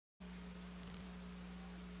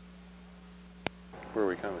Where are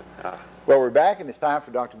we coming? Well, we're back, and it's time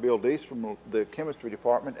for Dr. Bill Deese from the chemistry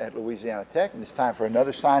department at Louisiana Tech, and it's time for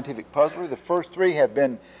another scientific puzzler. The first three have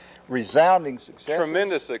been resounding successes.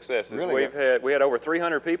 Tremendous successes. Really? We had over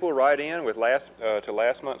 300 people write in with last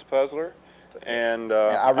month's puzzler, and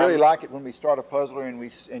I really like it when we start a puzzler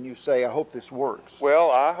and you say, "I hope this works." Well,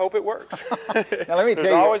 I hope it works. Now let me tell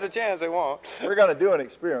you, there's always a chance it won't. We're going to do an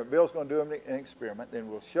experiment. Bill's going to do an experiment, then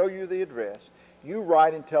we'll show you the address. You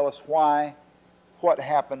write and tell us why what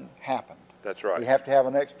happened. That's right. We have to have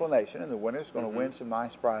an explanation, and the winner's going to win some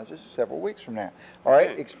nice prizes several weeks from now. All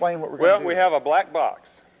right, explain what we're going to do. Well, we have a black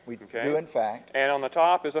box. We do, in fact. And on the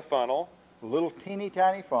top is a funnel. A little teeny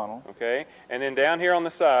tiny funnel. Okay. And then down here on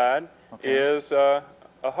the side is a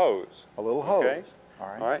hose. A little hose. Okay. All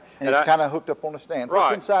right. All right. And it's kind of hooked up on a stand.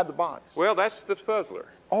 Right. What's inside the box? Well, that's the puzzler.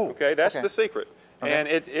 Oh. Okay. That's the secret. Okay. And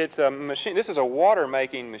it's a machine. This is a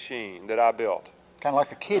water-making machine that I built. Kind of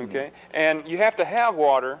like a kidney. Okay. And you have to have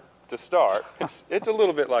water to start. It's a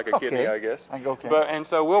little bit like a kidney, I guess. Okay. And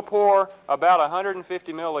so we'll pour about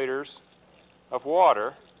 150 milliliters of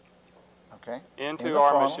water into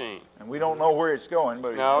our funnel. machine. And we don't know where it's going,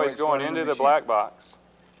 but no, it's going into the black box.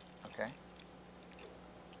 Okay.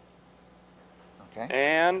 Okay.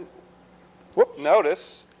 And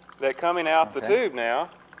notice that coming out the tube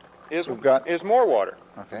now is more water.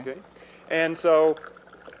 Okay. And so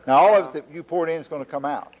now all of it that you poured in is going to come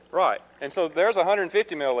out. Right. And so there's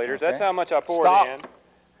 150 milliliters. That's how much I poured in.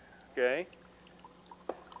 Okay.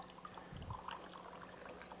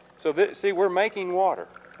 So see, we're making water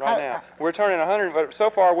right now. We're turning 100, but so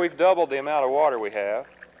far we've doubled the amount of water we have.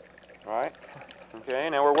 Right? Okay.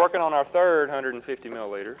 Now we're working on our third 150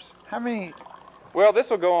 milliliters. How many? Well, this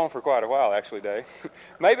will go on for quite a while, actually, Dave.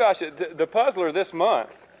 Maybe I should. The puzzler this month.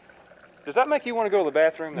 Does that make you want to go to the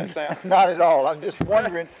bathroom? That sound? Not at all. I'm just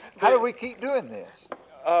wondering, how do we keep doing this?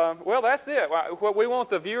 Well, that's it. What we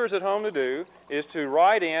want the viewers at home to do is to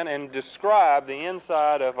write in and describe the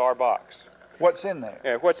inside of our box. What's in there?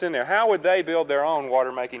 Yeah, what's in there. How would they build their own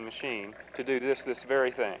water-making machine to do this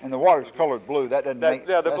very thing? And the water's colored blue. That doesn't make.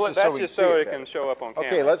 Yeah, that's just so it can show up on camera.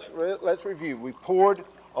 Okay, let's review. We poured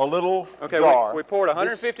a little jar. We poured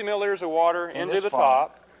 150 milliliters of water into the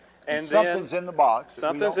top, and then something's in the box.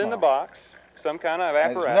 Something's in the box. Some kind of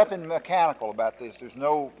apparatus. There's nothing mechanical about this. There's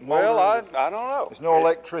no motor. Well, I don't know. There's no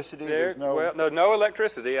electricity. There's no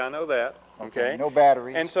electricity. I know that. Okay. No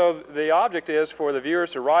batteries. And so the object is for the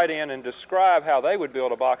viewers to write in and describe how they would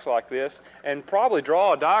build a box like this, and probably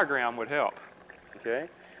draw a diagram would help. Okay.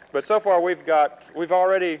 But so far we've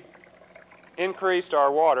already increased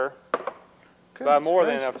our water by more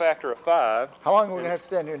than a factor of 5. How long are we going to have to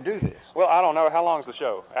stand here and do this? Well, I don't know. How long's the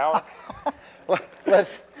show? Hour?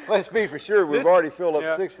 Let's be for sure. We've already filled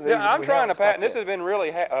up 6 of these. Yeah, I'm trying to patent. This has been really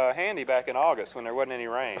handy back in August when there wasn't any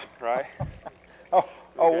rain, right?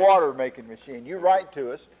 A water-making machine. You write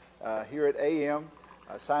to us here at AM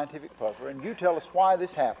Scientific Puzzler, and you tell us why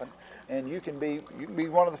this happened, and you can be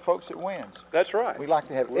one of the folks that wins. That's right. We'd like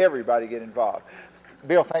to have everybody get involved.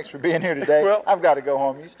 Bill, thanks for being here today. Well, I've got to go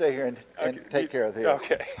home. You stay here and take care of this.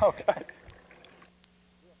 Okay. Okay.